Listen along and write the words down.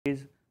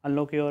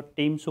unlock your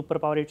team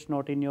superpower. It's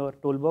not in your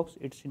toolbox,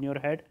 it's in your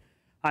head.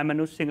 I'm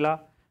Anuj Singla.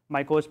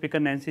 My co-speaker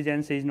Nancy Jain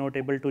is not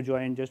able to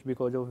join just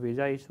because of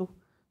visa issue.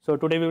 So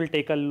today we will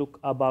take a look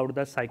about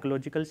the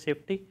psychological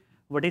safety.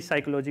 What is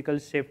psychological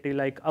safety?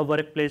 Like a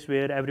workplace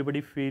where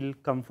everybody feel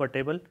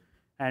comfortable,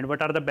 and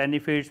what are the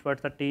benefits,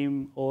 what the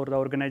team or the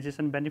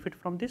organization benefit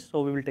from this.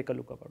 So we will take a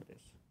look about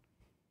this.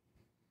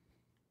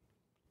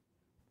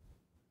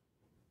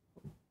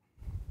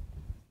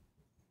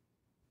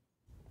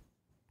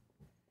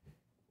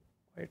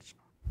 It's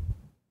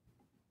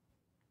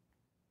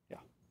yeah.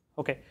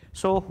 Okay.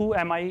 So who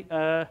am I?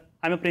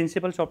 I'm a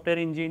principal software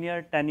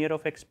engineer, 10 years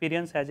of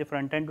experience as a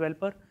front-end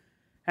developer.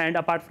 And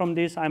apart from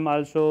this, I'm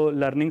also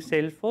learning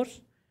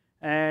Salesforce.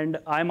 And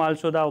I'm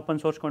also the open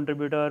source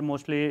contributor,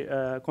 mostly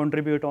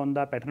contribute on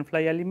the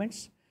Patternfly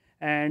elements.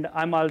 And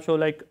I'm also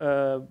like,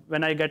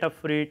 when I get a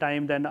free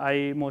time, then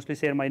I mostly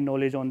share my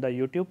knowledge on the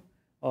YouTube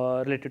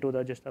related to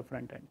the just the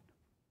front end.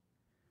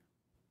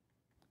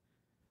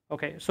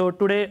 Okay, so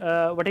today,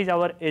 what is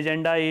our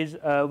agenda is,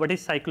 what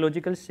is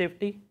psychological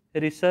safety?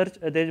 Research,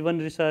 there is one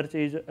research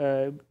is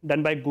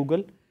done by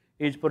Google,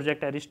 is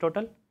Project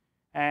Aristotle.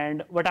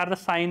 And what are the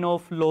signs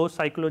of low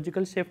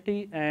psychological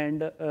safety,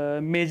 and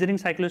measuring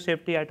psychological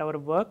safety at our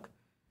work,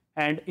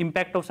 and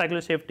impact of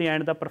psychological safety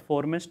and the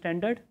performance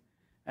standard,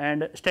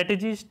 and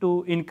strategies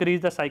to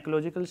increase the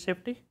psychological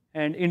safety,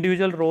 and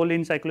individual role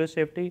in psychological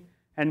safety,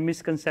 and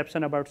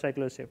misconception about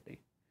psychological safety.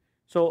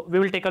 So we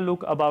will take a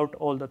look about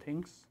all the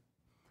things.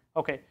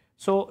 Okay,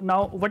 so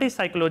now what is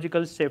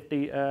psychological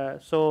safety?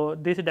 So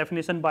this is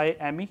definition by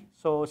Amy.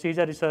 So she is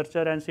a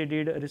researcher and she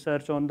did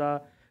research on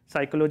the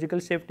psychological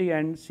safety,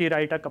 and she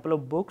write a couple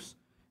of books.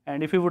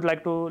 And if you would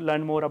like to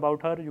learn more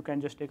about her, you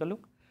can just take a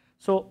look.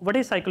 So what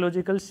is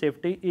psychological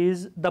safety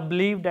is the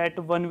belief that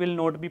one will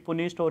not be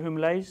punished or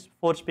humiliated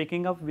for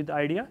speaking up with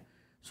idea.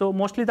 So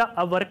mostly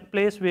a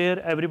workplace where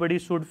everybody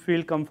should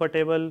feel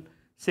comfortable,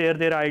 share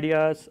their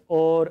ideas,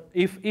 or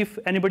if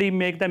anybody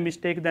make the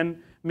mistake,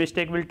 then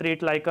mistake will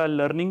treat like a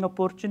learning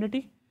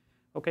opportunity.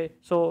 Okay,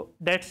 so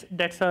that's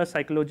a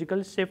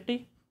psychological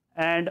safety.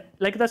 And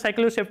like the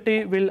psychological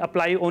safety will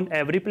apply on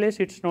every place.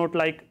 It's not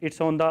like it's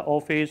on the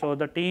office or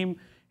the team.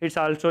 It's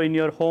also in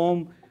your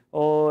home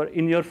or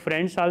in your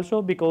friends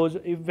also, because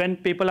when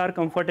people are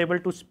comfortable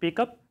to speak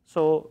up,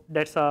 so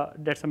that's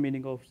a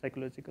meaning of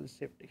psychological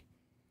safety.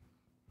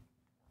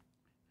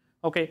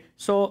 Okay,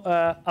 so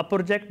a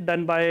project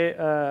done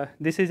by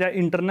this is an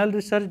internal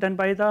research done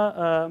by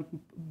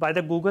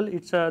the Google.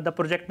 It's the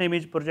project name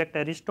is Project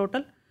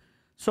Aristotle.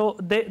 So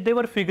they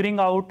were figuring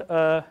out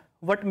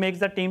what makes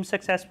the team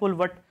successful,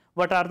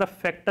 what are the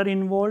factors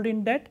involved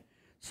in that.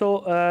 So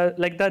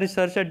like the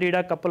researcher did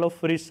a couple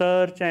of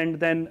research and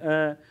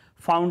then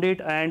found it,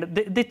 and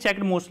they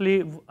checked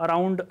mostly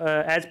around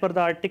as per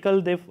the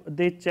article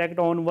they checked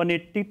on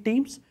 180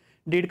 teams,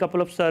 did a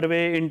couple of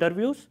survey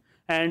interviews,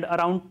 and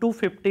around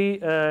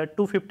 250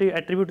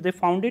 attributes they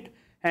found it.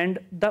 And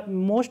the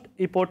most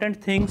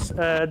important things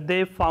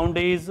they found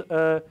is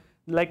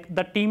like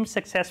the team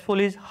successful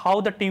is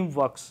how the team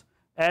works,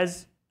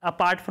 as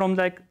apart from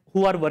like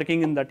who are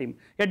working in the team.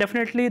 Yeah,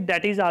 definitely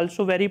that is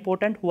also very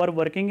important, who are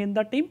working in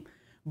the team,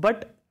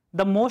 but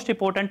the most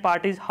important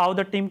part is how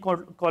the team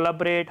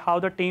collaborate, how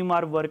the team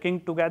are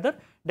working together.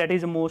 That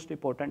is the most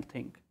important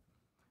thing.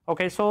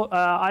 Okay, so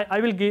I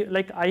will give,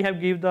 like I have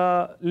give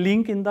the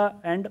link in the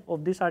end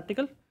of this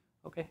article,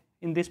 okay,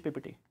 in this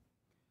PPT.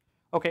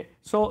 Okay,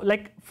 so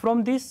like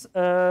from this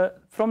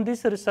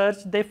research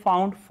they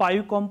found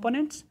 5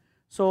 components.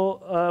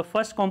 So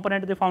first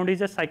component they found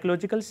is a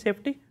psychological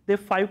safety. The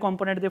 5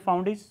 components they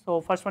found is, so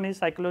first one is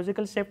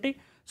psychological safety.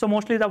 So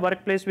mostly the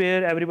workplace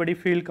where everybody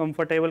feel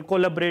comfortable,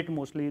 collaborate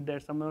mostly,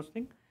 that's the most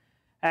thing.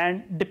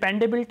 And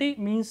dependability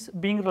means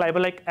being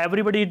reliable, like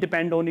everybody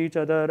depend on each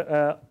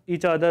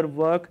other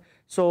work.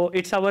 So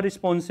it's our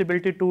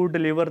responsibility to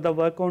deliver the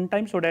work on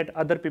time so that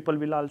other people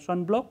will also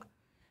unblock.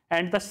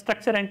 And the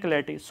structure and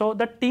clarity. So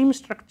the team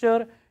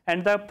structure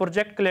and the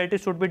project clarity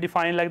should be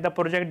defined, like the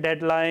project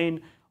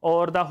deadline,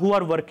 or the who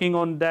are working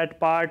on that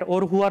part,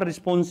 or who are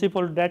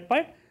responsible for that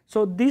part.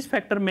 So these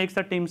factor makes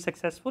the team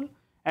successful.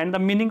 And the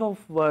meaning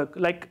of work,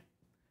 like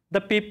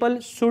the people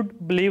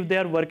should believe they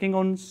are working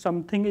on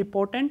something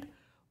important,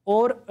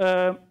 or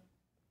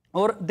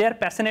they are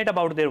passionate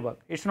about their work.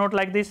 It's not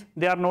like this,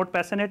 they are not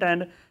passionate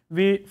and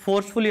we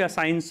forcefully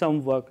assign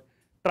some work.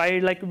 Try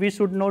like we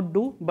should not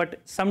do, but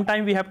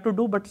sometime we have to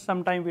do, but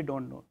sometime we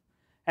don't know.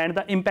 And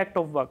the impact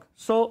of work.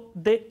 So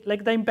they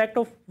like the impact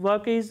of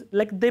work is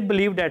like they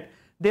believe that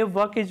their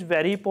work is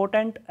very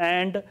important,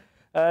 and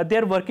they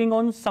are working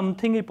on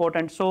something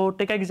important. So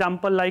take an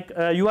example, like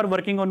you are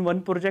working on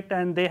one project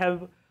and they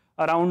have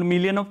around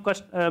million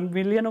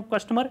of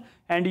customer,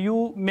 and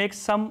you make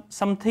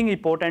something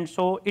important,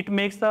 so it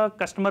makes the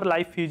customer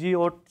life easy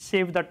or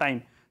save the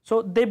time.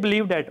 So they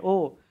believe that,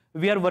 oh,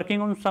 we are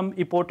working on some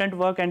important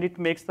work and it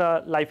makes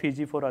the life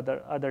easy for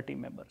other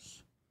team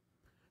members.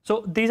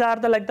 So these are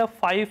the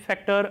 5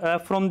 factor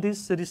from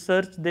this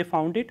research they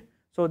found it.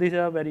 So these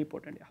are very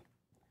important. Yeah.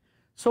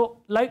 So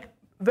like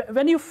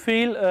when you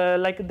feel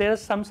like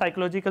there's some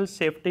psychological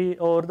safety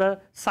or the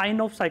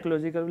sign of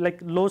psychological, like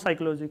low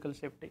psychological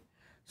safety.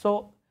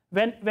 So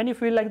when you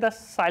feel like the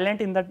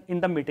silent in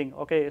the meeting,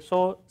 okay,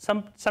 so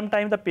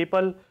sometimes the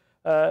people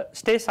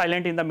stay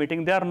silent in the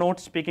meeting. They are not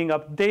speaking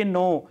up. They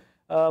know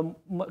a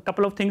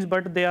couple of things,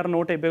 but they are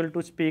not able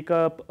to speak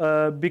up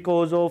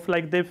because of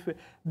like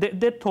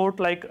they thought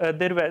like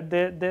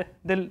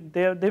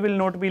they will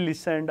not be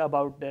listened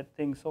about that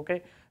things.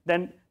 Okay,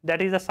 then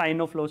that is a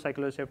sign of low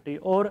psychological safety.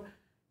 Or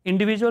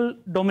individual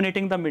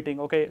dominating the meeting.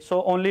 Okay,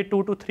 so only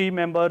 2 to 3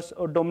 members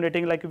are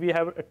dominating. Like we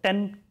have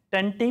 10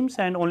 teams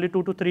and only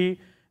 2 to 3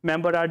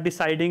 members are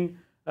deciding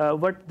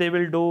what they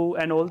will do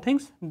and all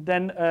things.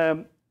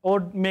 Then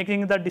or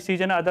making the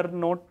decision, other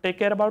not take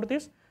care about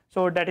this.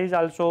 So that is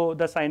also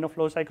the sign of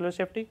low psychological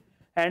safety.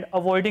 And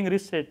avoiding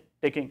risk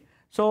taking.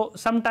 So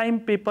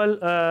sometimes people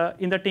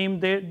in the team,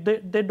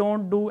 they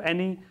don't do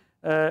any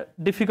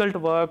difficult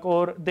work,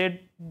 or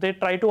they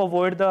try to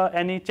avoid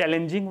any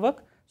challenging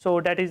work. So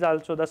that is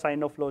also the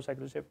sign of low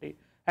psychological safety.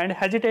 And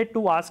hesitate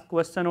to ask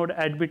question or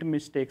admit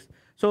mistakes.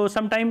 So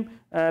sometimes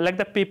like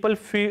the people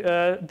feel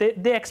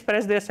they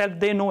express themselves,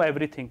 they know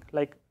everything.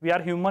 Like we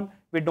are human,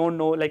 we don't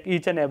know like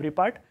each and every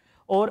part.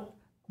 Or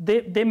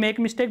they make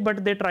mistake,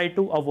 but they try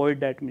to avoid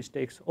that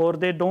mistakes, or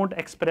they don't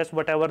express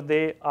whatever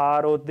they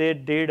are or they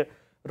did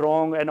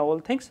wrong and all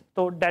things.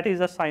 So that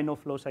is a sign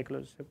of low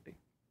psychological safety.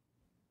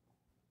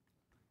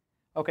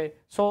 Okay,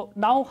 so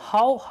now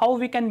how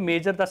we can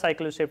measure the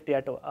psychological safety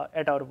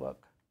at our work?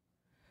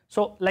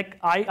 So like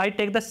I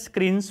take the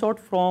screenshot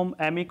from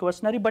ME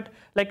questionnaire, but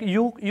like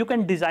you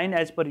can design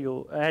as per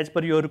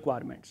your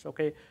requirements.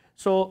 Okay,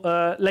 so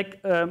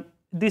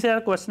these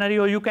are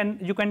questionnaire, or you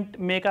can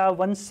make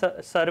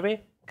a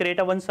create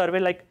a one survey.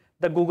 Like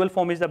the Google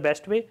form is the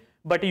best way,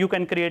 but you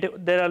can create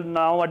it.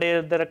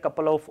 Nowadays there are a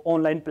couple of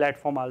online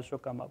platform also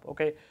come up.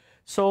 Okay,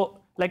 so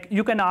like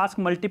you can ask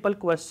multiple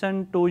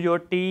questions to your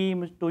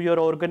team, to your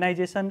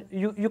organization.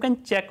 You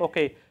can check,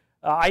 okay,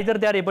 either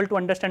they are able to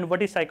understand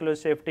what is psychological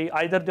safety,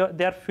 either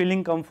they are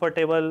feeling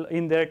comfortable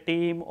in their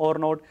team or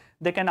not.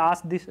 They can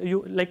ask this,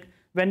 like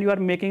when you are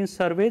making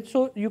surveys,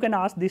 so you can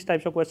ask these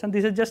types of questions.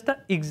 This is just an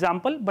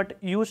example, but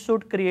you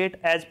should create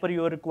as per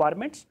your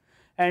requirements,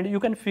 and you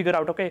can figure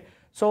out, okay,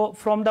 so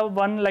from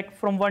the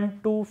from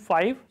 1 to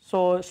 5,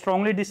 so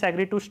strongly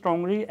disagree to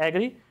strongly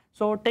agree.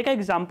 So take an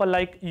example,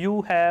 like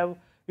you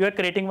are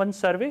creating one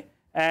survey,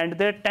 and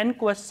there are 10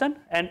 questions,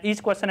 and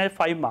each question has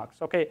 5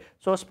 marks. Okay,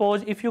 so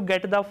suppose if you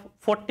get the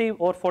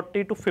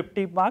 40 to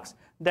 50 marks,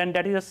 then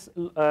that is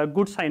a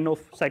good sign of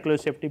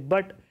psychological safety.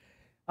 But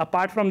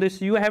apart from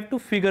this, you have to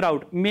figure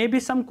out, maybe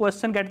some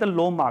question get the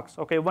low marks.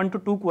 Okay, 1 to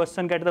 2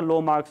 question get the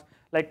low marks,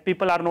 like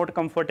people are not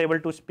comfortable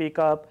to speak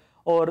up,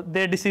 or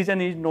their decision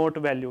is not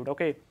valued.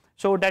 Okay,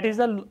 so that is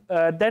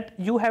that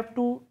you have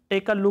to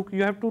take a look.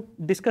 You have to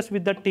discuss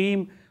with the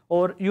team,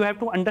 or you have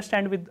to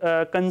understand with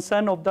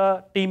concern of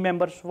the team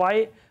members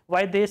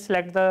why they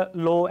select the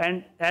low,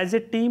 and as a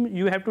team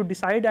you have to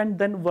decide and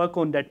then work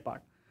on that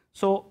part.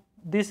 So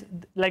this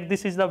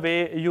is the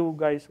way you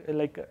guys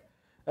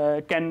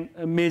can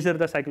measure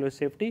the psychological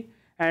safety.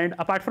 And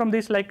apart from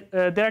this,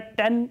 there are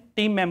 10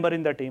 team members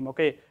in the team.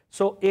 Okay,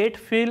 so 8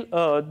 feel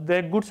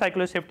they're good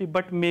psychological safety,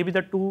 but maybe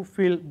the 2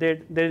 feel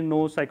that there is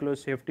no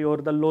psychological safety or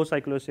the low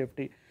psychological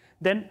safety.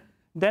 Then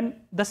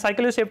the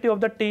psychological safety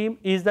of the team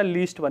is the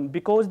least one,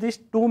 because these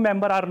 2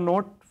 members are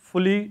not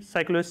fully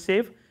psychologically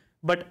safe.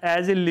 But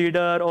as a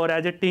leader or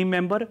as a team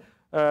member,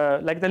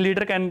 like the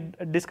leader can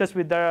discuss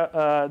with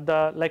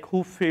the like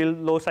who feel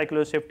low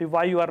psychological safety,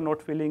 why you are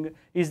not feeling,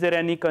 is there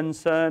any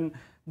concern,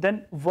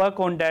 then work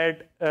on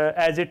that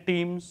as a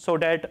team, so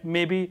that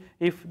maybe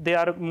if they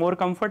are more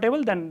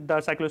comfortable, then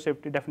the psychological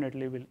safety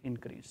definitely will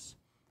increase.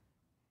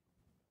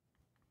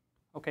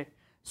 Okay.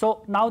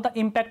 So now the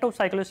impact of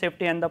psychological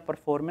safety and the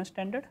performance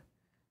standard.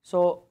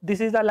 So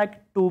this is the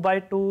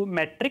 2x2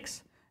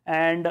 matrix,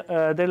 and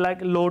they're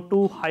like low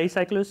to high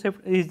psychological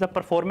safety is the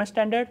performance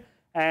standard,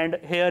 and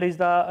here is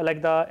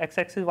the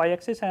x-axis,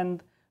 y-axis,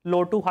 and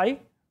low to high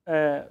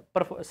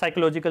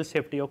psychological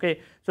safety. Okay,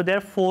 so there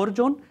are 4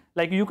 zones.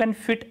 Like you can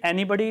fit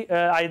anybody,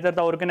 either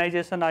the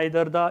organization,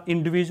 either the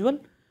individual,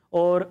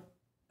 or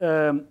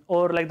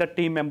like the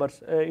team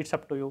members. It's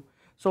up to you.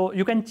 So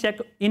you can check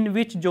in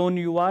which zone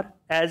you are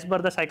as per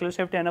the psychological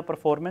safety and a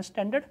performance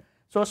standard.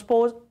 So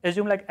suppose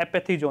assume like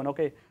apathy zone.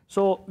 Okay,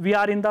 so we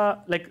are in the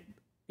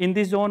in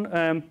this zone,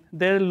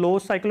 there is low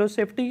psychological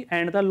safety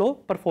and the low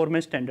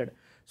performance standard.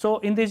 So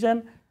in this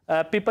zone,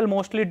 people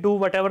mostly do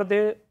whatever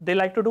they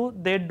like to do.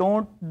 They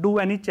don't do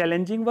any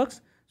challenging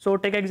works. So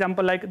take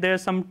example, like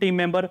there's some team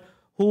member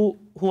who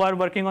are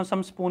working on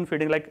some spoon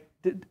feeding. Like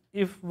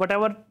if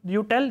whatever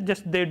you tell,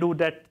 just they do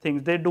that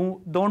things. They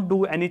don't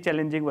do any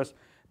challenging works.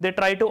 They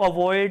try to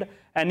avoid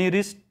any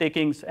risk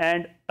takings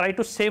and try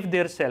to save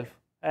their self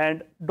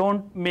and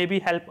don't maybe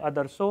help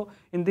others. So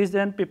in this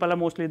zone, people are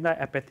mostly in the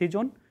apathy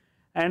zone.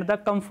 And the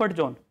comfort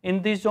zone.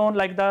 In this zone,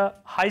 like the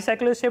high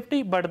psychological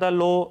safety, but the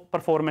low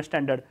performance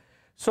standard.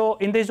 So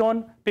in this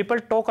zone, people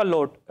talk a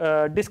lot,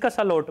 discuss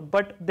a lot,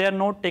 but they are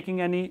not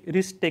taking any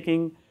risk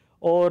taking,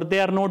 or they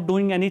are not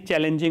doing any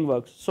challenging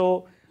work.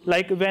 So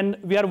like when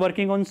we are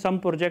working on some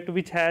project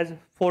which has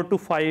 4 to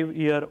 5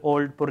 year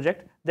old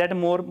project, that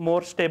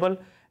more stable,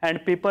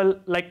 and people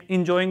like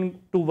enjoying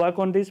to work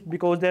on this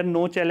because there are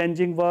no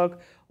challenging work,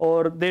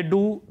 or they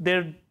do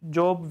their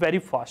job very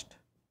fast.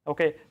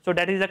 Okay, so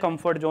that is a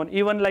comfort zone.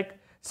 Even like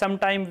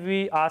sometimes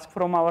we ask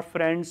from our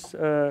friends,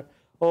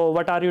 oh,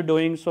 what are you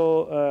doing?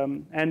 So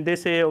and they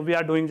say, oh, we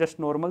are doing just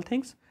normal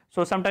things.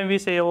 So sometimes we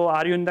say, oh,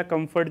 are you in the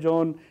comfort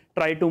zone?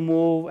 Try to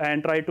move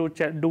and try to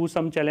do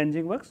some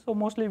challenging work. So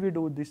mostly we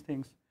do these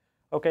things.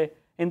 Okay.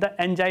 In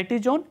the anxiety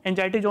zone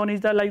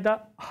is the like the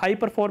high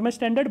performance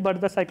standard,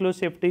 but the psychological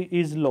safety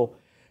is low.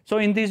 So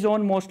in this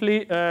zone,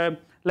 mostly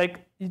like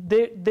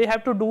they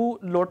have to do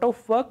lot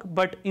of work,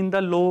 but in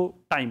the low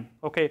time.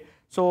 Okay.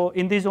 So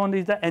in this zone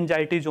is the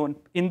anxiety zone.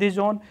 In this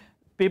zone,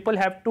 people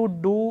have to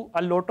do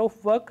a lot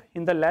of work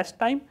in the less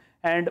time,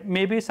 and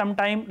maybe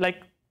sometime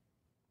like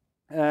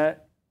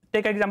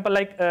take example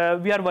like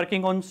we are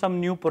working on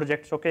some new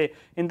projects. Okay,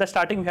 in the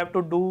starting we have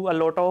to do a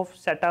lot of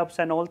setups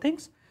and all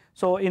things.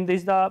 So in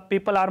this the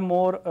people are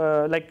more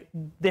like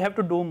they have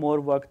to do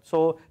more work.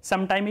 So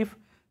sometime if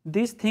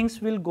these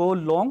things will go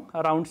long,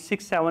 around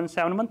 7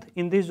 months,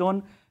 in this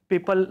zone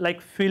people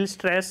like feel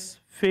stress,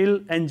 feel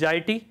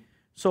anxiety.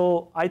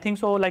 So I think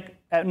so like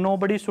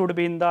nobody should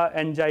be in the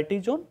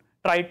anxiety zone.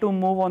 Try to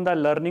move on the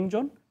learning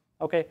zone.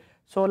 Okay,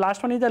 so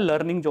last one is the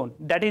learning zone.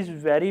 That is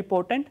very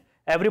important.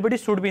 Everybody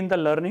should be in the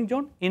learning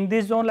zone. In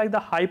this zone, like the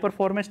high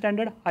performance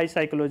standard, high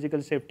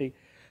psychological safety.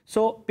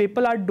 So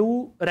people are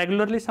do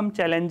regularly some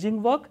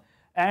challenging work,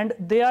 and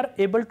they are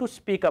able to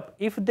speak up.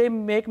 If they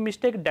make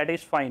mistake, that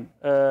is fine.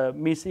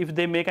 Means if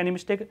they make any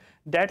mistake,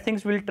 that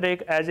things will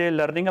take as a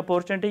learning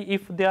opportunity.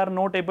 If they are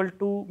not able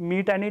to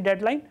meet any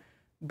deadline,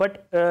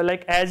 but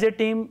like as a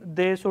team,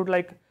 they should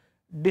like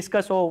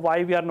discuss, oh,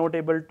 why we are not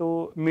able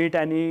to meet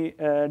any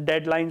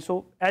deadline.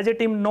 So as a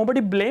team,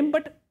 nobody blame,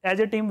 but as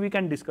a team we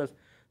can discuss.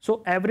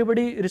 So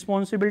everybody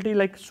responsibility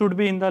like should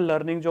be in the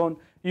learning zone.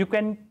 You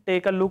can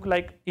take a look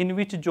like in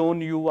which zone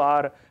you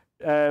are,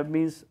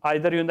 means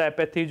either you in the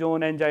apathy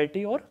zone,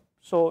 anxiety, or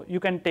so you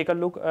can take a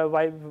look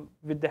why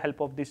with the help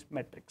of this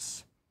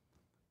matrix.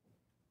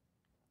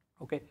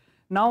 Okay.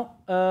 Now,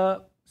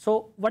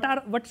 so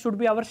what should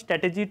be our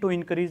strategy to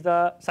increase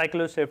the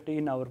psychological safety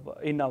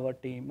in our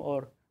team?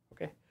 Or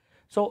okay.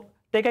 So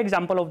take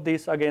example of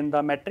this again,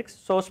 the matrix.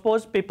 So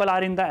suppose people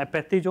are in the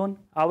apathy zone.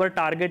 Our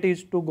target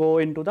is to go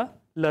into the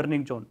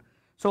learning zone.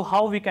 So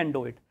how we can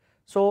do it?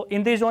 So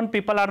in this zone,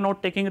 people are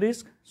not taking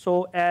risk.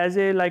 So as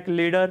a like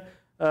leader,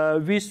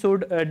 we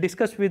should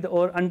discuss with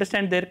or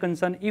understand their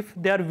concern if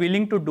they are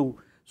willing to do.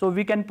 So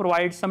we can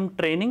provide some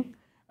training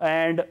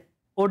and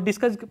or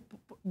discuss,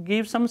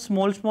 give some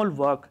small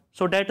work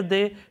so that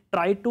they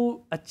try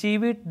to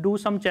achieve it, do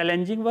some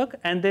challenging work,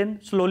 and then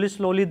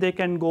slowly they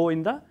can go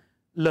in the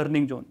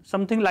learning zone.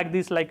 Something like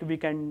this, like we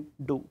can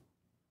do.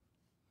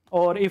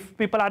 Or if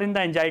people are in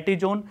the anxiety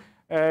zone,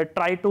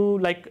 try to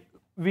like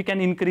we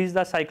can increase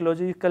the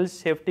psychological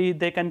safety.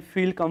 They can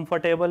feel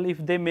comfortable.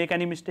 If they make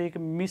any mistake,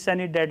 miss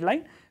any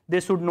deadline,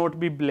 they should not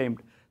be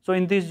blamed. So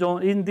in this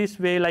zone, in this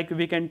way, like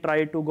we can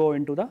try to go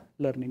into the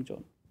learning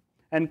zone.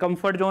 And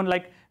comfort zone,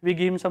 like we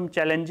give them some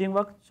challenging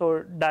work,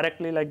 so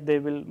directly like they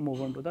will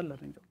move on to the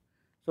learning zone.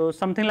 So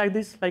something like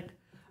this, like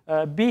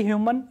be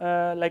human.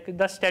 Like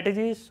the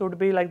strategy should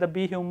be like the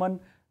be human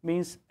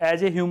means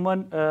as a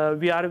human,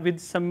 we are with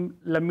some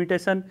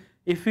limitation.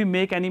 If we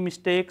make any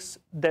mistakes,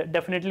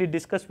 definitely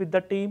discuss with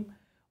the team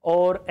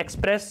or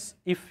express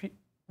if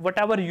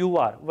whatever you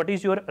are, what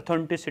is your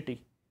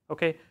authenticity.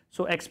 Okay,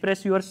 so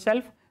express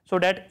yourself so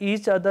that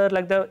each other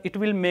like it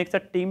will make the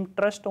team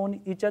trust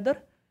on each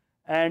other,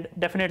 and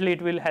definitely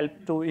it will help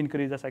to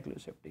increase the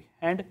psychological safety.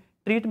 And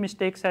treat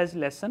mistakes as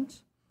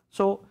lessons.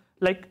 So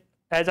like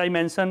as I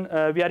mentioned,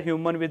 we are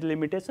human with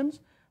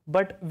limitations,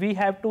 but we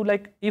have to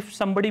like if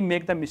somebody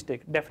make the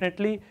mistake,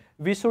 definitely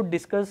we should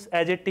discuss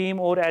as a team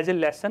or as a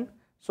lesson.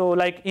 So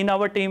like in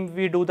our team,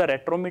 we do the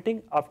retro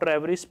meeting after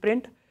every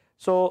sprint.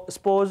 So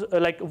suppose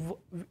like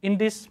in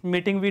this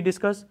meeting we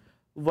discuss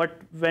what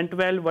went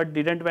well, what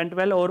didn't went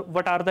well, or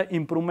what are the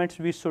improvements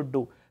we should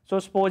do. So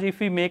suppose if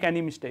we make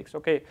any mistakes,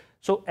 okay,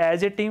 so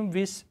as a team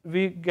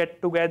we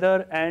get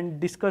together and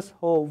discuss,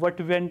 oh, what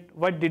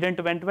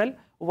didn't went well,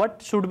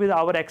 what should be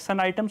our action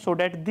item so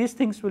that these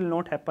things will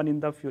not happen in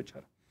the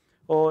future.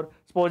 Or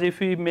suppose if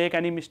we make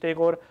any mistake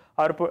or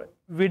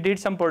we did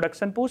some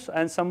production push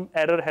and some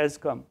error has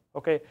come.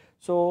 Okay,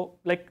 so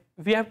like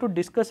we have to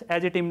discuss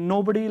as a team.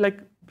 Nobody like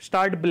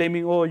start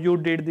blaming, oh, you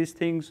did these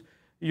things,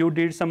 you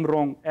did some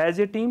wrong. As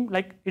a team,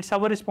 like it's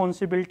our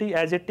responsibility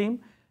as a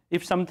team.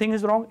 If something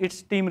is wrong,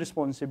 it's team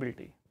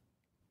responsibility.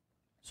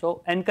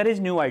 So encourage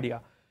new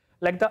idea.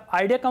 Like the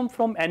idea come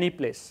from any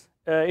place.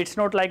 It's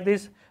not like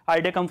this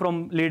idea come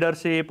from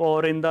leadership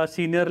or in the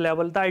senior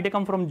level. The idea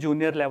come from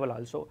junior level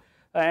also.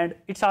 And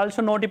it's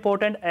also not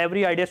important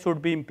every idea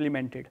should be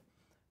implemented.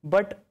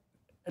 But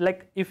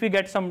like if we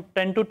get some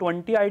 10 to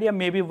 20 idea,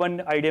 maybe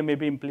one idea may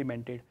be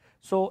implemented.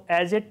 So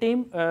as a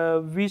team,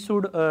 we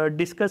should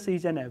discuss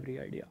each and every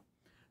idea.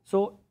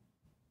 So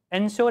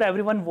ensure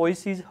everyone's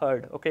voice is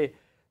heard. Okay,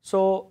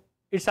 so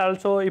it's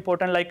also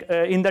important, like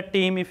in the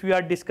team, if we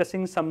are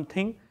discussing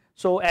something,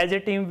 so as a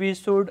team we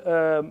should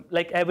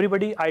like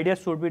everybody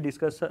ideas should be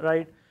discussed,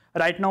 right?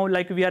 Right now,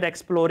 like we are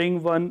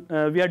exploring one,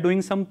 we are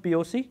doing some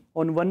POC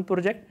on one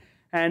project,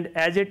 and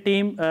as a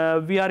team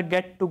we are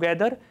get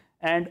together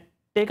and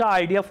take an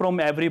idea from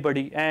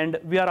everybody, and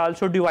we are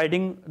also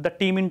dividing the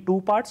team in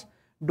two parts.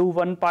 Do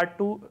one part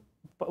to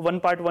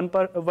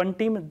one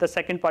team, the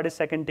second part is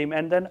second team,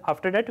 and then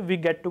after that we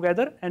get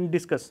together and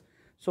discuss.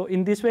 So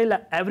in this way,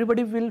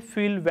 everybody will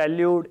feel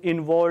valued,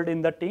 involved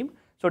in the team.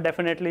 So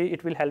definitely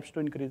it will help to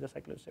increase the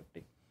psychological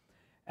safety.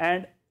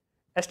 And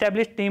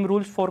establish team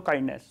rules for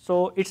kindness.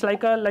 So it's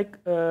like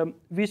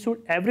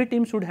every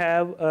team should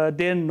have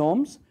their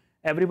norms.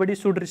 Everybody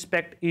should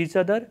respect each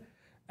other,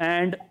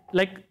 and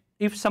like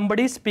if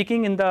somebody is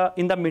speaking in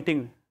the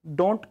meeting,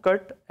 don't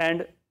cut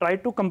and try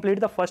to complete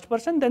the first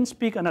person, then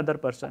speak another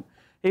person.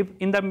 If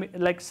in the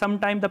like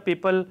sometime the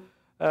people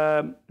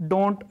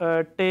don't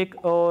take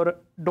or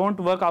don't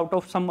work out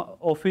of some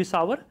office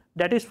hour,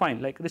 that is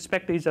fine. Like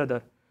respect each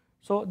other.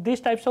 So these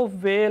types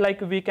of way,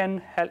 like we can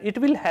help. It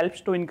will help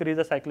to increase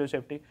the psychological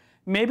safety.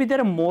 Maybe there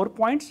are more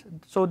points.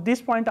 So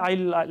this point I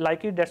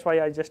like it. That's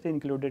why I just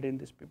included in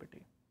this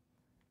PPT.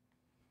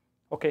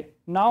 Okay.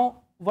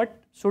 Now,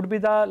 what should be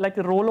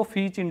the role of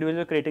each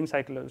individual creating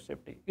psychological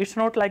safety? It's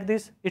not like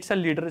this. It's a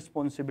leader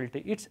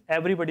responsibility. It's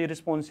everybody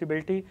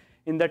responsibility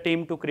in the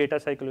team to create a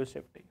psychological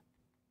safety.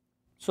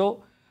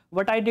 So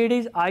what I did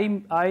is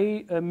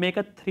I make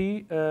a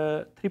three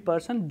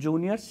person: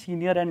 junior,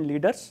 senior, and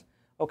leaders.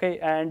 Okay,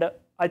 and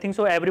I think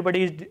so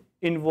everybody is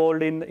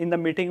involved in the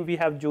meeting. We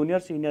have junior,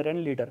 senior,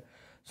 and leader.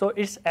 So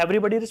it's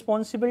everybody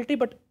responsibility,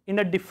 but in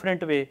a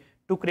different way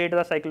to create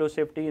the psychological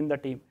safety in the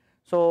team.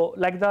 So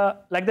like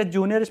the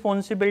junior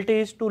responsibility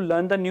is to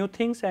learn the new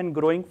things and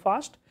growing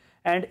fast.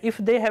 And if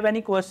they have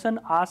any question,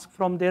 ask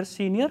from their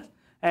seniors.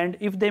 And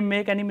if they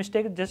make any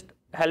mistake, just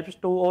helps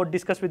to or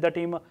discuss with the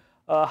team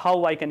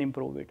how I can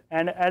improve it.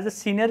 And as a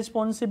senior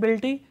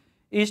responsibility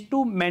is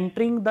to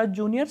mentoring the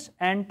juniors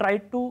and try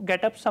to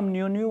get up some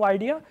new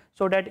idea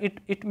so that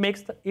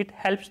it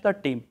helps the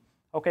team.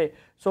 Okay,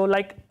 so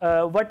like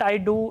what I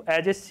do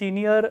as a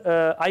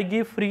senior, I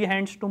give free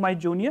hands to my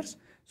juniors.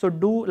 So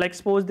do, like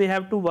suppose they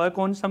have to work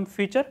on some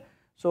feature,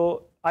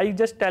 so I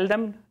just tell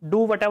them do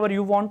whatever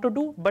you want to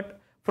do, but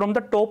from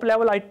the top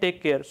level I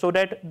take care so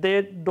that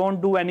they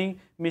don't do any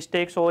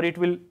mistakes or it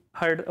will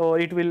hurt or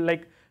it will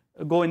like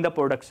go in the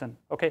production.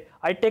 Okay,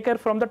 I take care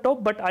from the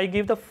top, but I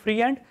give the free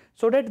hand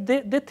so that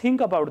they think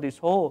about this.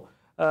 Oh,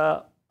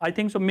 I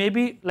think so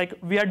maybe like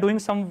we are doing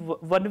some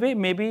one way,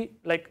 maybe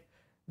like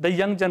the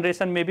young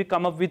generation maybe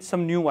come up with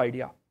some new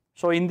idea.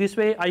 So in this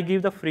way I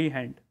give the free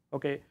hand.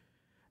 Okay.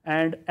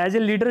 And as a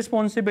leader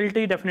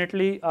responsibility,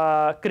 definitely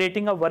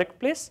creating a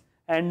workplace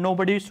and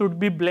nobody should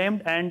be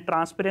blamed, and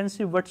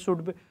transparency, what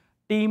should be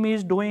team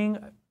is doing,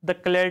 the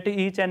clarity,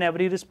 each and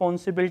every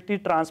responsibility,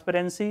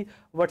 transparency,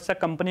 what's the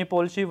company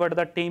policy, what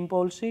the team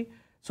policy.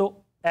 So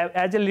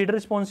as a leader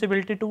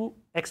responsibility to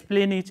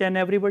explain each and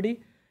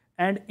everybody,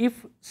 and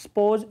if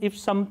suppose if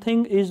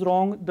something is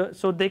wrong,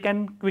 so they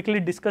can quickly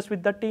discuss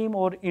with the team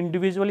or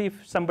individually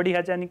if somebody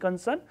has any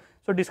concern,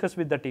 so discuss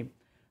with the team.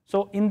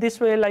 So in this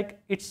way,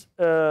 like it's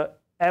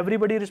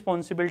everybody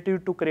responsibility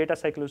to create a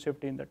psychological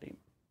safety in the team.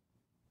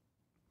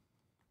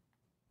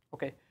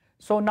 Okay,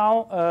 so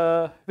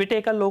now we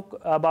take a look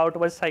about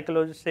what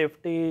psychological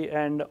safety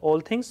and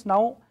all things.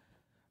 Now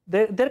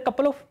there are a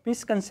couple of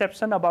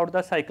misconceptions about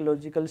the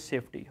psychological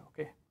safety.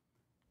 Okay,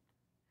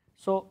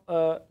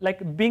 so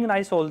like being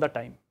nice all the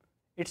time,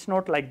 it's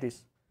not like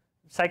this.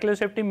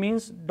 Psychological safety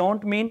means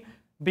don't mean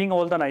being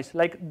all the nice.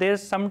 Like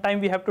there's sometime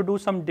we have to do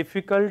some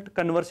difficult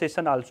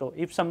conversation also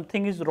if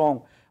something is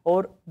wrong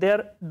or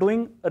they're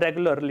doing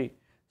regularly.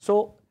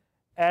 So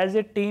as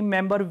a team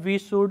member we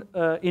should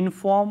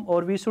inform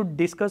or we should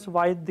discuss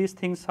why these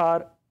things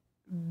are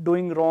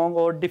doing wrong,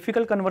 or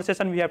difficult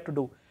conversation we have to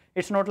do.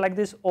 It's not like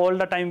this all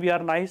the time we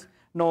are nice.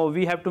 No,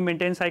 we have to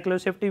maintain psychological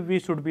safety, we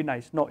should be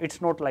nice. No,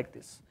 it's not like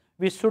this.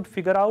 We should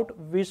figure out,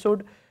 we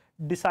should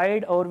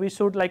decide, or we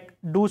should like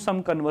do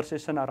some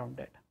conversation around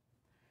that.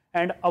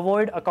 And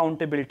avoid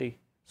accountability.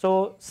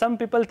 So some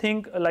people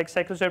think like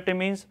psychological safety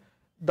means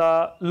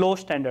the low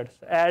standards.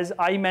 As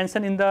I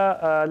mentioned in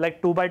the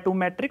like 2x2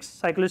 matrix,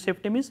 psychological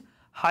safety means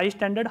high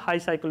standard, high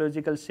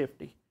psychological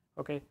safety.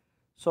 Okay,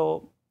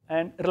 so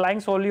and relying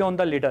solely on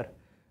the leader.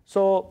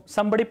 So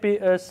somebody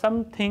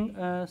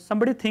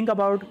think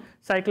about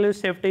psychological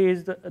safety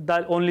is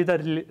only the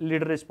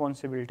leader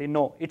responsibility.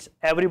 No, it's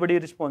everybody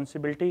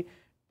responsibility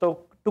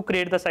to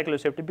create the psychological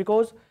safety,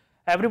 because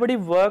everybody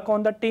work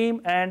on the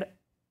team and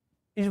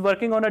is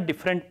working on a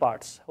different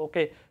parts.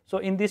 Okay, so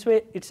in this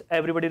way it's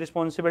everybody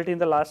responsibility. In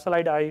the last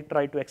slide I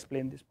try to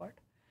explain this part,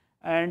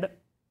 and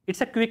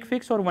it's a quick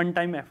fix or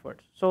one-time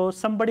effort. So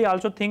somebody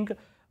also think,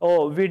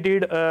 oh, we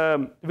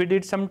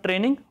did some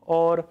training,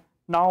 or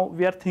now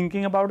we are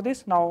thinking about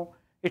this, now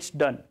it's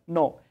done.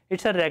 No,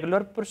 it's a regular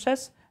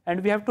process,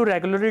 and we have to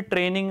regularly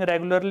training,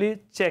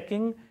 regularly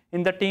checking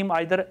in the team,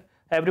 either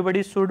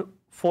everybody should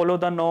follow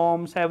the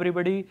norms,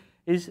 everybody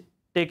is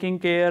taking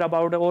care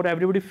about, or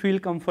everybody feel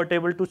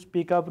comfortable to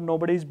speak up,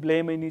 nobody is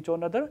blaming each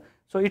another.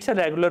 So it's a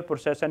regular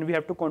process and we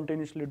have to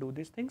continuously do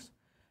these things.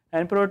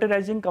 And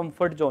prioritizing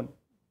comfort zone,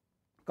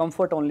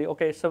 comfort only.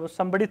 Okay, so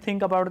somebody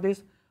think about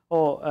this,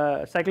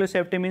 cyclo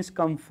safety means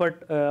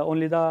comfort,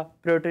 only the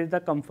priority is the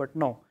comfort.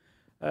 No,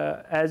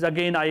 as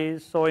again I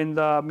saw in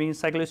the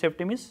means cyclo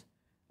safety means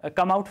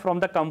come out from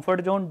the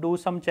comfort zone, do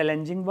some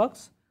challenging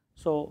works.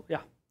 So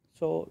yeah,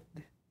 so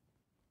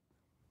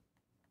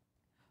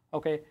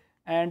okay.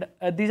 And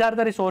these are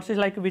the resources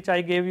like which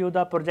I gave you,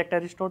 the Project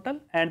Aristotle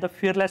and the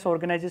Fearless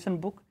Organization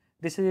book.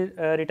 This is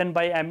written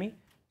by Amy.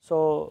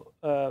 So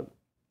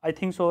I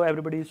think so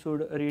everybody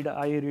should read.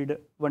 I read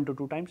 1 to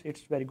 2 times.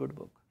 It's very good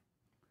book.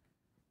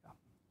 Yeah.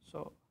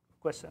 So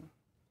question.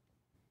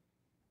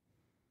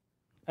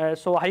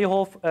 So I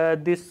hope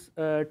this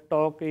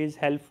talk is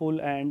helpful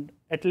and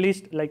at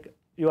least like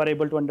you are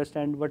able to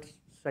understand what's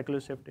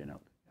cyclo safety now.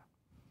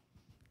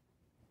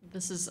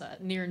 This is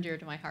near and dear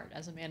to my heart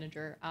as a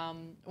manager.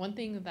 One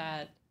thing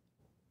that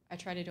I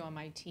try to do on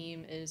my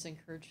team is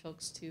encourage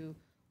folks to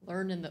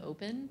learn in the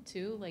open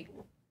too, like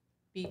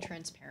be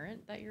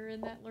transparent that you're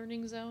in that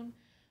learning zone.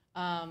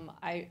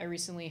 I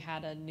recently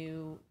had a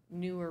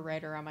newer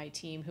writer on my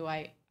team who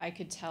I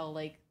could tell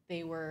like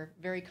they were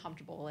very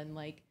comfortable in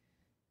like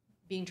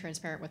being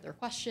transparent with their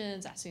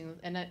questions, asking,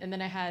 and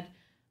then I had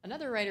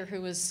another writer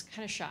who was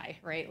kind of shy,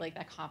 right? Like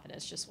that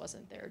confidence just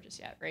wasn't there just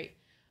yet, right?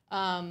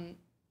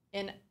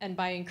 And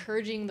by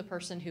encouraging the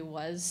person who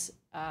was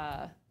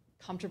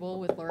comfortable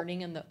with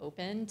learning in the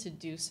open to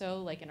do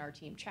so, like in our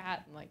team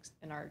chat and like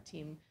in our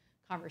team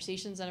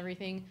conversations and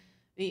everything,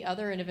 the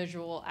other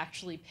individual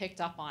actually picked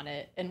up on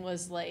it and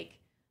was like,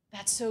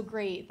 that's so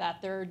great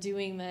that they're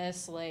doing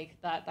this, like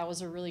that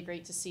was a really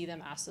great to see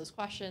them ask those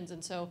questions.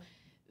 And so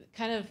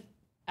kind of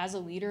as a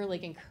leader,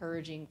 like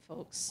encouraging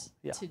folks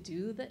to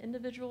do the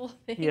individual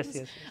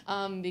things,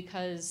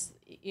 because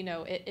you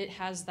know it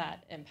has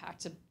that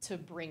impact to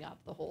bring up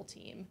the whole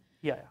team.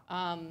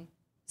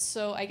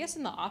 So I guess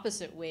in the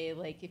opposite way,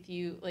 like if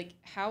you like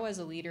how as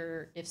a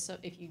leader,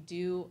 if you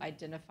do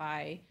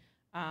identify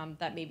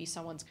that maybe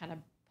someone's kind of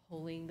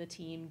pulling the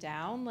team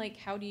down, like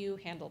how do you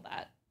handle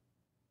that?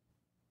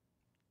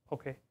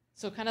 Okay.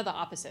 So kind of the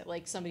opposite,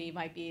 like somebody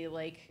might be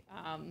like.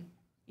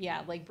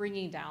 Like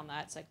bringing down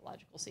that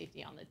psychological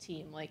safety on the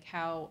team, like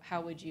how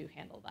would you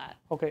handle that?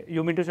 Okay,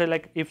 you mean to say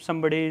like if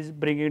somebody is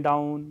bringing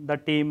down the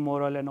team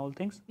morale and all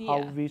things, how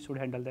we should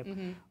handle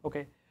them?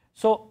 Okay,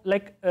 so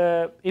like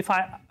if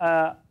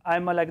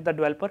I'm like the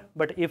developer,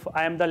 but if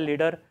I am the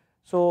leader,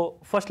 so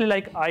firstly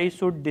like I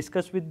should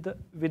discuss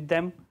with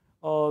them,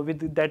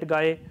 with that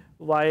guy,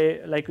 why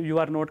like you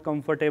are not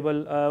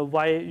comfortable,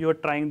 why you are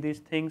trying these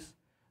things,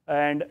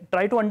 and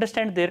try to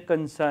understand their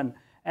concern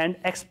and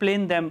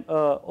explain them.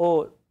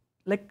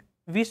 Like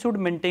we should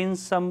maintain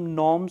some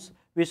norms,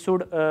 we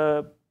should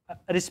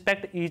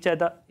respect each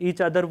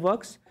other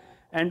works,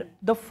 and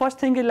the first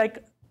thing is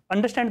like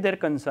understand their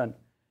concern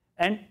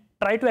and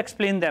try to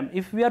explain them.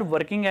 If we are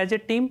working as a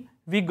team,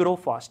 we grow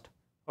fast.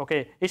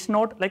 Okay, it's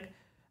not like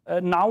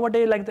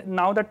nowadays like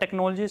now the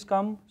technologies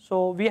come,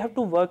 so we have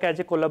to work as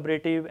a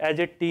collaborative, as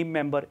a team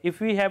member.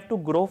 If we have to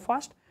grow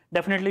fast,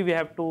 definitely we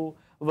have to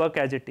work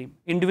as a team.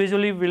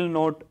 Individually will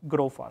not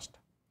grow fast.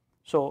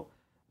 So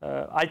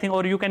I think,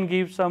 or you can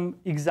give some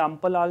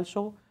example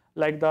also,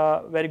 like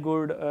the very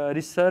good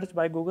research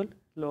by Google.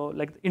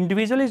 Like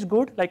individual is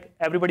good, like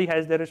everybody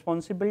has their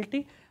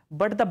responsibility,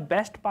 but the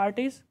best part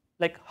is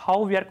like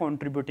how we are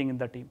contributing in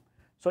the team.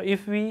 So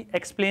if we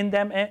explain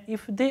them,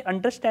 if they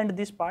understand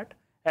this part,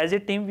 as a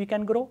team we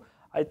can grow.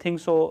 I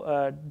think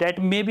so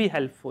that may be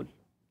helpful,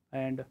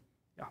 and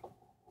yeah,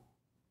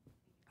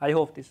 I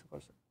hope this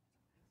was.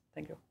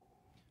 Thank you.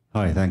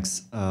 Hi,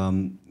 thanks.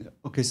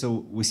 Okay,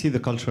 so we see the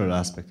cultural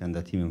aspect and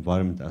the team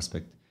environment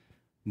aspect,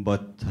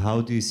 but how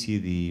do you see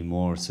the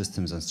more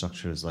systems and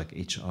structures like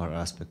HR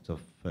aspect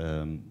of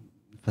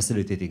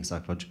facilitating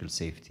psychological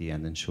safety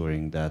and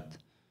ensuring that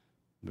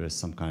there is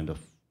some kind of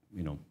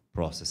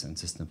process and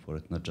system for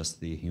it, not just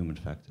the human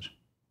factor?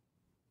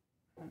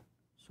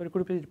 Sorry, could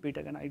you please repeat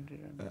again? I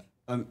didn't.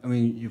 I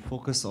mean, you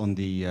focus on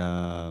the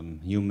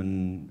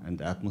human and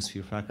the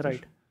atmosphere factor.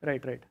 Right.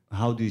 Right.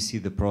 How do you see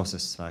the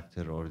process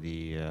factor or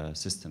the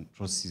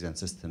processes and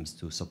systems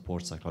to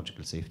support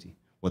psychological safety,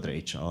 whether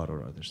HR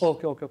or others?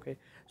 Okay.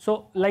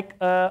 So like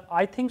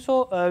I think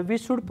so we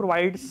should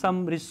provide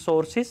some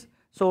resources.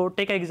 So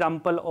take an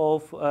example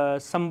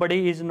of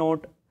somebody is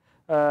not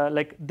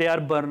like they are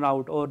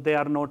burnout or they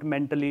are not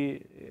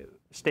mentally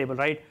stable,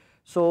 right?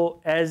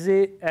 So as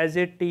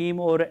a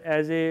team or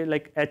as a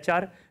like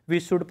HR,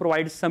 we should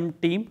provide some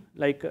team,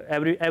 like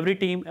every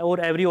team or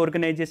every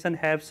organization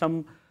have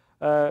some.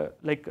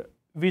 Like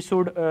we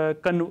should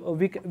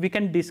we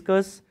can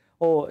discuss,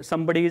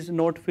 somebody is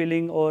not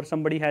feeling or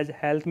somebody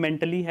has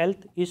mentally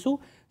health issue,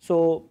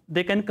 so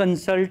they can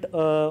consult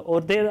or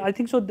there I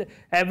think so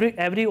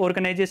every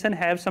organization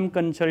have some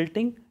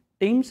consulting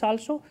teams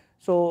also,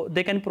 so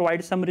they can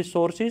provide some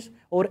resources,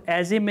 or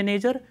as a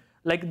manager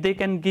like they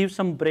can give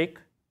some break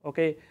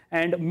Okay,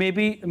 and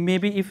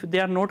maybe if they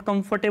are not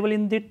comfortable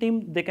in the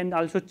team, they can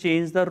also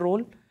change the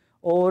role,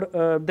 or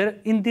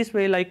there in this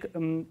way, like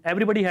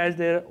everybody has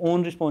their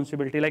own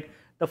responsibility. Like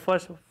the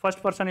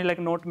first person is like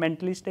not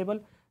mentally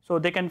stable, so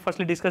they can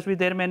firstly discuss with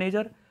their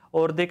manager,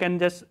 or they can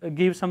just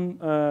give some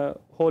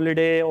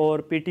holiday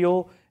or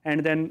PTO,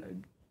 and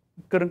then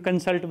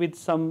consult with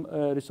some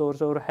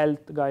resource or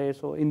health guy.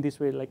 So in this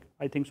way, like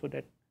I think so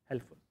that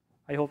helpful.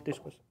 I hope this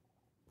was.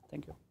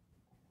 Thank you.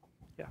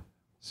 Yeah.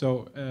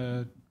 So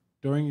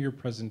during your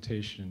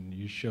presentation,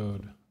 you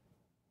showed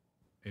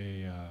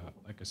a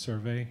like a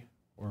survey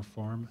or a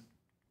form.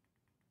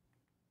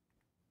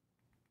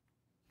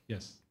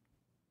 Yes.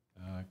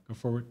 Go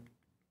forward.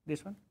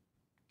 This one?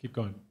 Keep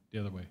going the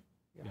other way.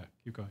 Yeah. Yeah,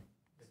 keep going.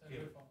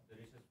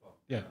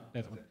 Yeah,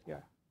 that one.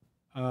 Yeah.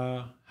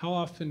 How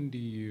often do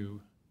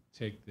you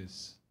take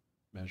this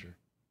measure?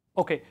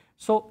 Okay,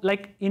 so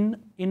like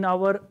in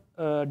our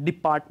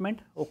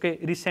department, okay,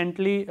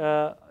 recently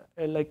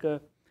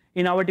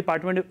in our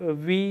department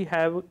we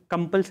have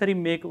compulsory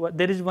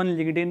there is one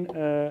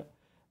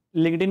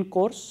LinkedIn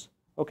course,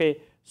 okay.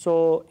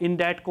 So in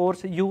that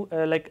course you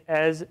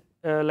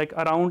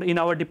around in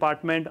our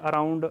department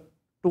around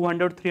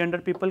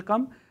 200-300 people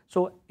come.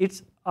 So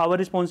it's our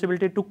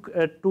responsibility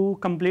to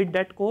complete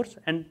that course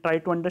and try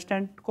to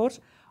understand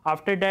course.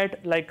 After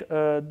that, like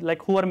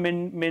who are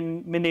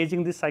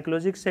managing this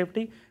psychological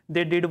safety,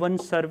 they did one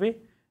survey,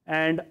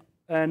 and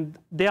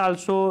they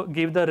also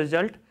give the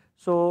result.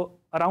 So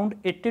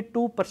around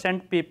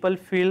 82% people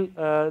feel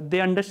they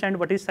understand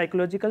what is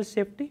psychological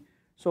safety.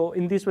 So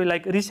in this way,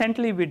 like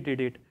recently we did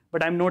it,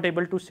 but I'm not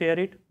able to share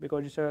it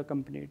because it's a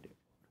company.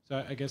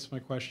 So I guess my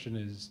question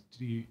is,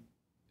 do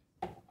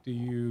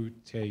you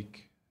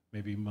take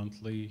maybe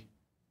monthly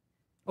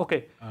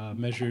Okay.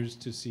 measures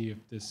to see if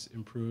this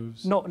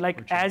improves? No,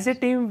 like as a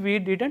team we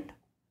didn't.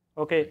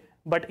 Okay,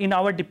 but in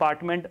our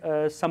department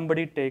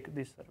somebody take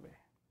this survey.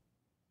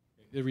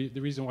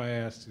 The reason why I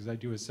asked is I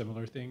do a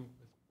similar thing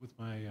with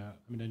my,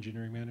 I'm an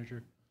engineering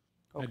manager.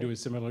 Okay. I do a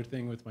similar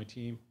thing with my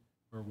team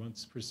where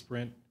once per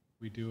sprint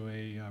we do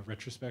a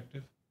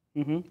retrospective,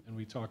 and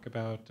we talk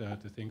about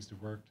the things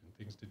that worked and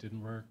things that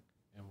didn't work,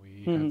 and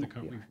we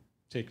have we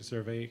take a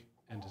survey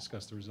and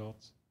discuss the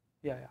results.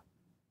 Yeah.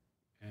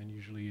 And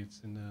usually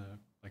it's in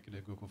like in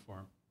a Google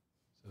form,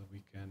 so that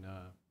we can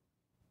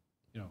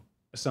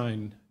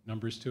assign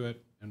numbers to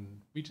it, and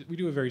we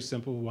do a very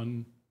simple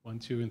 1,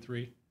 2, and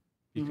 3,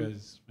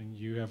 because when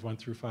you have 1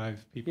 through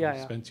 5, people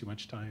spend too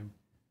much time.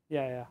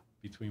 Yeah.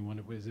 Between 1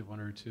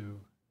 or 2,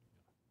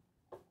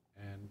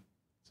 and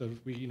so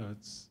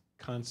it's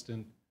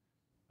constant.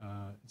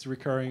 It's a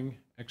recurring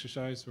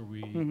exercise where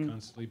we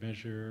constantly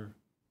measure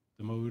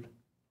the mood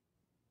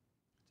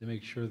to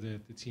make sure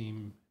that the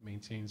team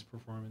maintains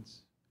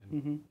performance.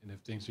 And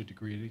if things are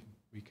degrading,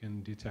 we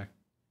can detect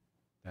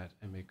that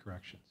and make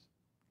corrections.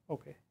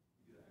 Okay.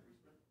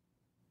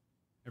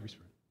 Every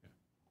sprint, yeah.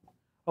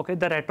 Okay,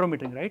 the retro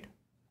meeting, right?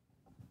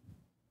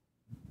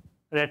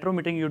 Retro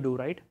meeting you do,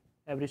 right?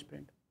 Every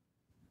sprint.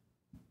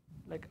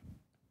 Like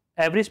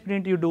every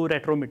sprint you do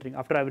retro meeting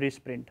after every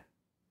sprint.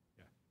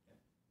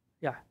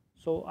 Yeah.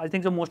 So I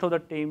think most of the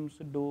teams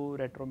do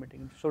retro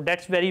meeting. So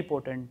that's very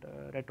important,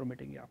 retro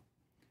meeting, yeah.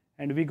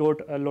 And we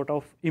got a lot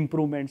of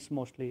improvements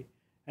mostly.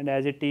 And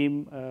as a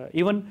team,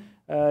 even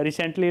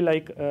recently,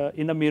 like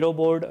in the Miro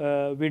board,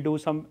 we do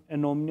some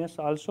anonymous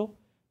also,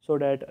 so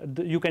that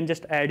you can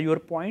just add your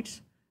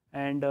points,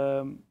 and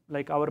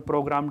like our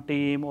program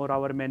team or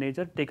our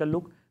manager take a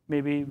look.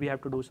 Maybe we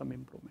have to do some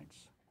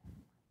improvements.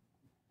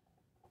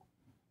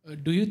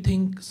 Do you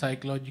think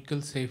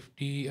psychological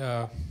safety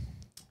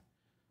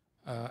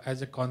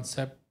as a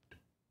concept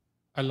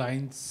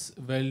aligns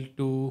well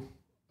to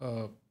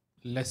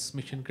less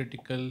mission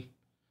critical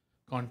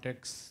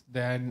contexts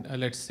than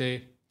let's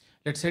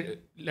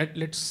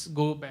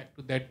go back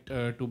to that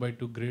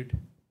 2x2 grid.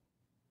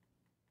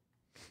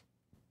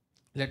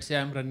 Let's say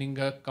I'm running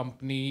a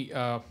company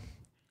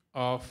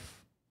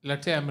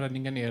let's say I'm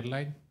running an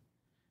airline,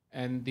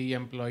 and the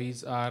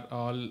employees are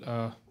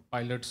all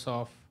pilots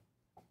of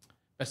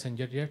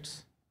passenger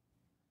jets.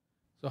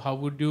 So how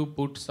would you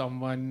put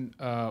someone,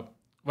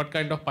 what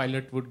kind of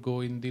pilot would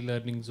go in the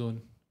learning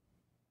zone?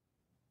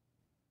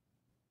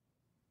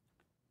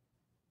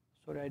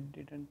 Sorry, I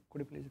didn't.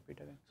 Could you please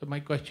repeat again? So my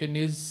question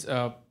is,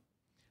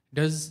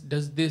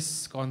 does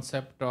this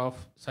concept of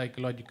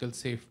psychological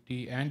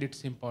safety and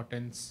its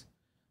importance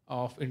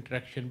of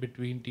interaction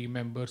between team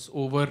members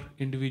over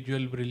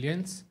individual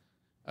brilliance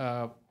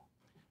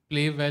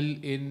play well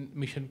in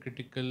mission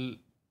critical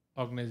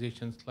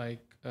organizations like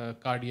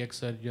cardiac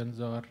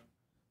surgeons or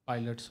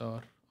pilots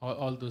or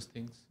all those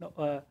things?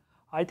 No,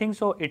 I think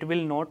so. It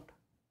will not.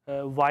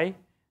 Why?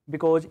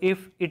 Because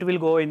if it will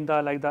go in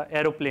the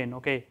aeroplane,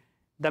 okay,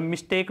 the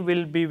mistake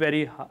will be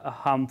very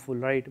harmful,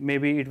 right?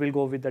 Maybe it will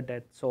go with the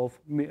deaths of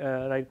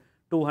like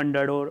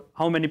 200 or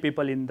how many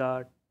people in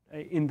the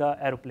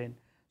aeroplane.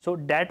 So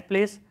that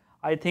place,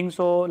 I think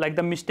so. Like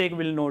the mistake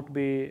will not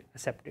be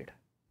accepted,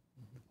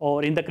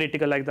 or in the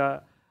critical like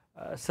the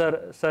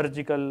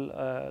surgical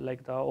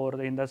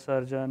or in the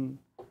surgeon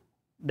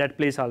that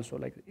place also,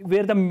 like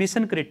where the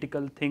mission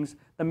critical things,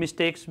 the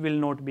mistakes will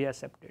not be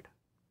accepted.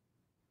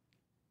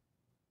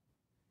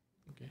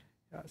 Okay.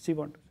 She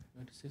want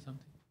to say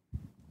something?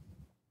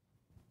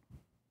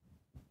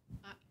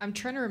 I'm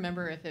trying to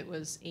remember if it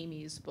was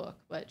Amy's book,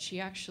 but she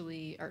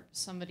actually, or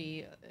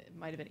somebody, it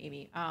might have been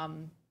Amy,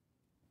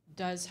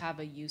 does have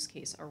a use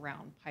case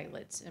around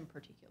pilots in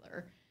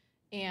particular,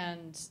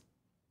 and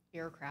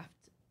aircraft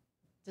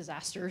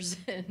disasters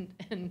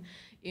and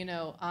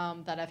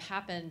that have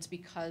happened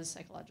because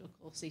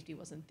psychological safety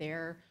wasn't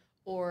there,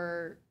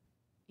 or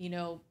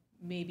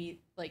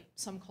maybe like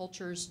some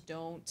cultures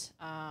don't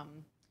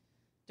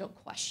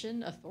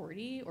question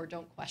authority or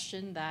don't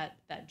question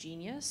that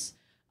genius,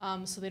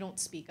 so they don't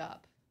speak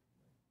up.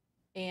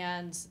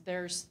 And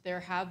there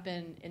have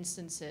been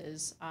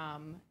instances,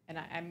 and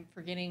I'm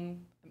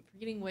forgetting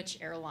which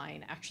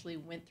airline actually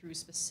went through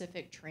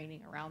specific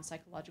training around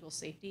psychological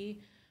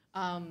safety,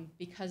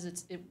 because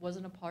it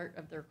wasn't a part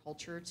of their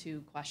culture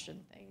to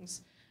question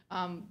things.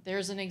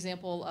 There's an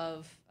example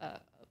of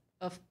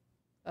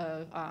a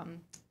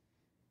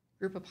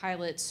group of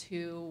pilots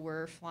who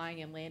were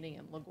flying and landing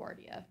in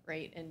LaGuardia,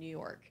 right, in New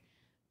York.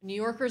 New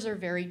Yorkers are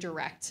very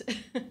direct.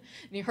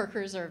 New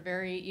Yorkers are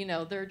very,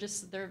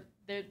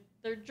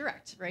 they're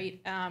direct, right?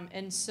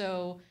 And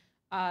so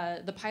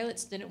the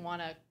pilots didn't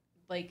want to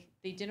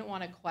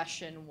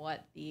question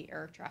what the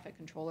air traffic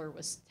controller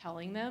was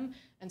telling them,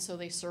 and so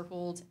they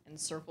circled and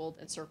circled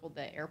and circled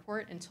the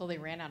airport until they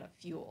ran out of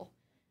fuel.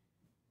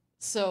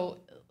 So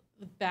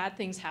bad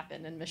things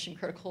happen in mission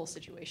critical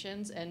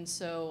situations, and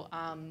so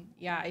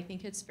I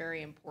think it's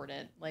very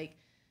important. Like,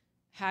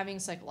 having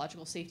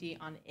psychological safety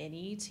on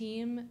any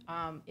team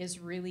is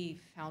really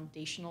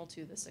foundational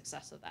to the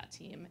success of that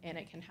team, and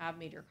it can have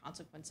major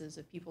consequences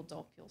if people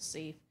don't feel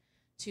safe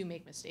to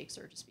make mistakes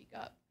or to speak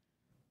up.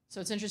 So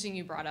it's interesting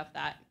you brought up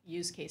that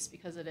use case,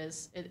 because it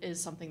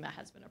is something that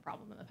has been a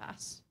problem in the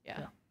past.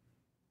 Yeah.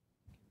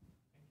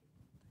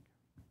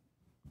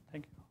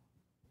 Thank you.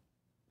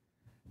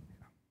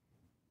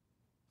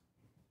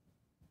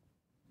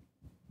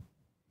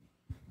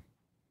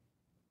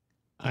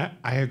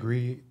 I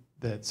agree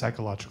that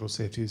psychological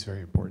safety is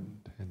very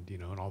important. And,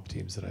 in all the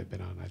teams that I've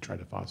been on, I try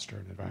to foster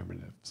an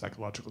environment of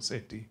psychological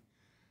safety.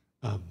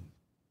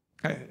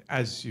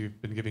 As you've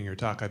been giving your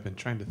talk, I've been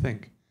trying to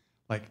think,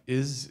 like,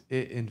 is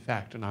it in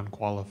fact an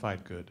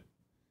unqualified good?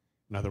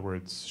 In other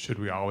words, should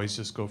we always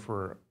just go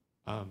for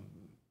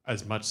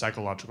as much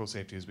psychological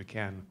safety as we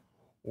can?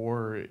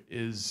 Or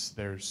is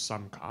there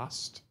some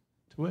cost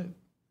to it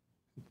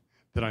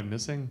that I'm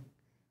missing?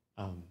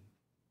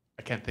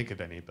 I can't think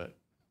of any, but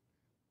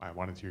I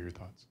wanted to hear your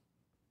thoughts.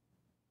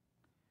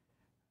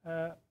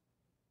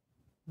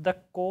 The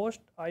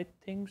cost, I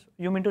think,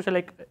 you mean to say,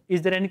 like,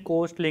 is there any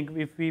cost link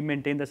if we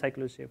maintain the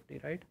psychological safety,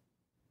 right?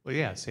 Well,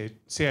 yeah. Say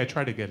I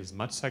try to get as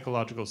much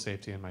psychological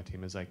safety in my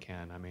team as I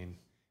can. I mean,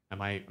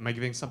 am I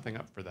giving something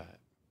up for that?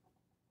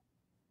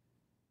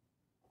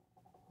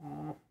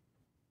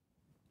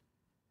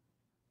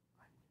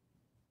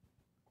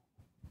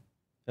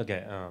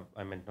 Okay,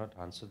 I might not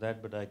answer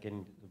that, but I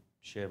can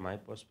share my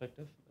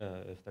perspective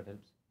if that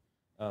helps.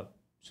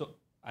 So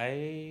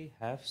I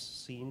have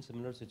seen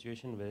similar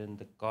situation wherein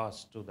the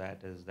cost to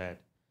that is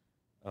that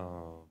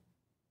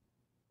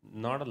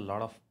not a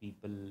lot of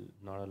people,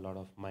 not a lot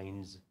of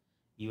minds,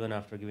 even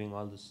after giving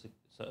all this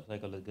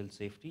psychological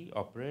safety,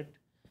 operate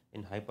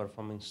in high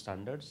performing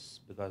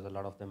standards, because a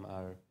lot of them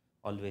are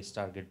always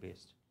target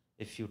based.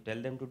 If you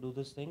tell them to do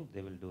this thing,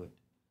 they will do it.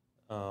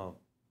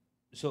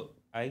 So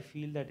I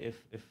feel that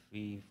if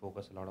we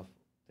focus a lot of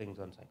things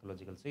on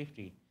psychological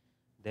safety,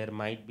 there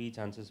might be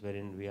chances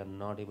wherein we are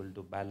not able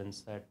to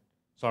balance that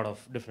sort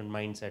of different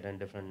mindset and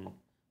different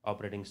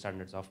operating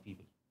standards of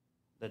people.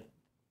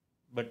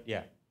 But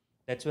yeah,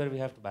 that's where we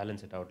have to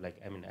balance it out.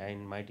 Like, I mean,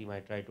 in my team,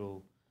 I try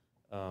to,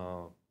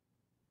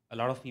 a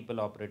lot of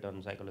people operate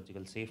on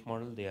psychological safe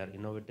model. They are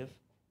innovative,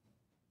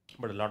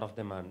 but a lot of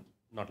them are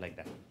not like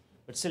that.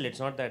 But still, it's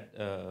not that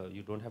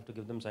you don't have to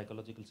give them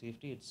psychological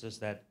safety. It's just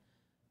that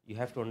you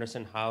have to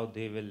understand how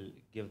they will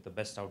give the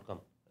best outcome.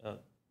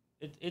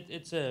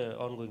 It's an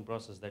ongoing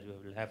process that you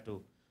will have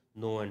to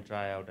know and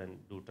try out and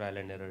do trial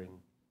and erroring.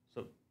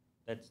 So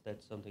that's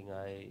something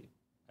I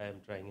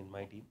am trying in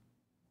my team.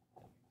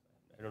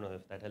 I don't know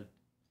if that helped.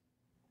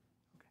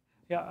 Okay.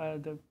 Yeah,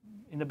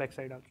 in the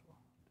backside also.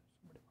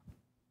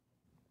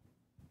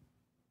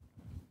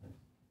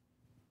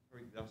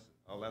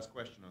 Last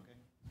question,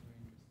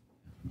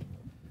 okay?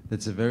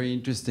 That's a very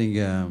interesting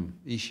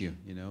issue,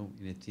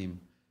 in a team.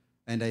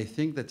 And I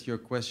think that your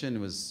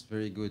question was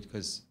very good,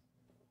 because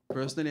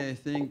personally I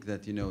think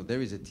that,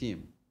 there is a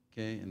team,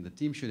 okay? And the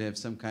team should have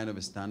some kind of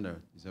a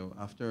standard. So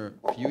after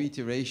a few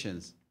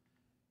iterations,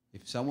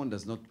 if someone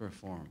does not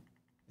perform,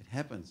 it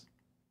happens.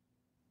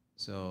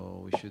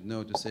 So we should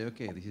know to say,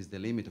 okay, this is the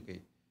limit, okay?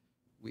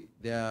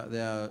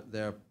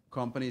 There are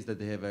companies that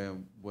they have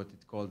what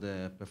it called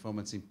a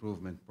performance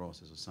improvement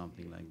process or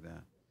something like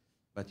that.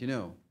 But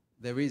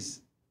there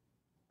is,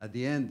 at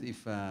the end,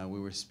 if we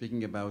were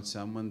speaking about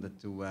someone that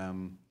to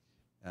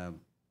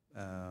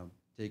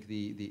take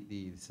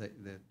the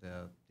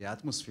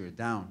atmosphere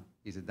down,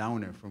 is a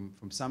downer from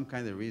some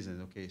kind of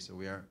reason. Okay, so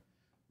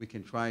we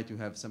can try to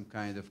have some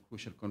kind of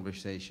crucial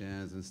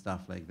conversations and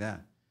stuff like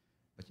that.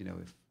 But you know,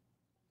 if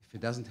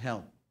it doesn't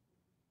help,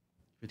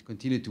 if it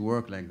continue to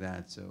work like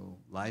that, so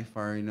life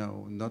are, you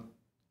know, not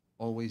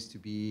always to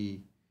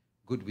be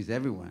good with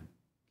everyone.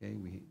 Okay,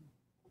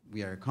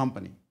 we are a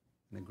company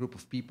and a group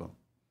of people.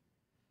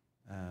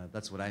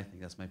 That's what I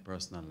think. That's my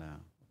personal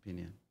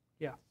opinion.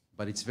 Yeah.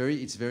 But it's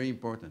very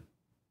important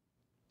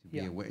to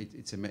be aware.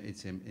 It's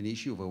an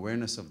issue of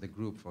awareness of the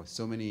group for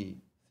so many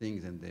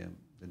things, and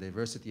the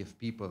diversity of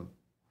people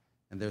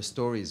and their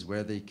stories,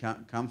 where they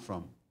come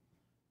from.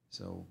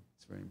 So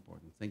it's very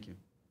important. Thank you.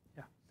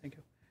 Yeah, thank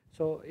you.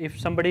 So if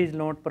somebody is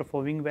not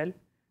performing well,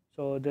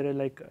 so there are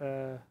like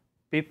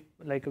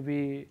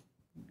we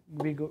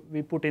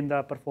put in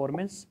the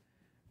performance,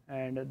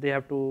 and they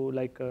have to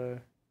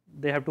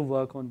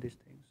work on these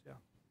things. Yeah,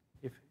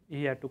 if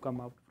he had to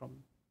come out from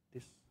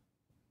this.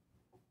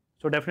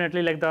 So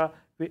definitely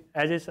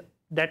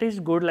that is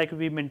good, like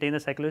we maintain the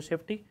psychological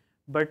safety,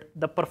 but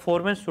the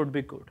performance should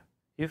be good.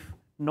 If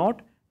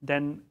not,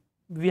 then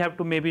we have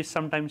to maybe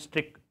sometimes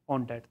strict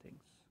on that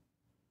things.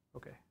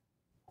 Okay.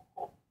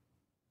 All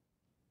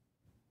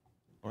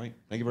right.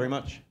 Thank you very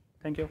much.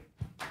 Thank you.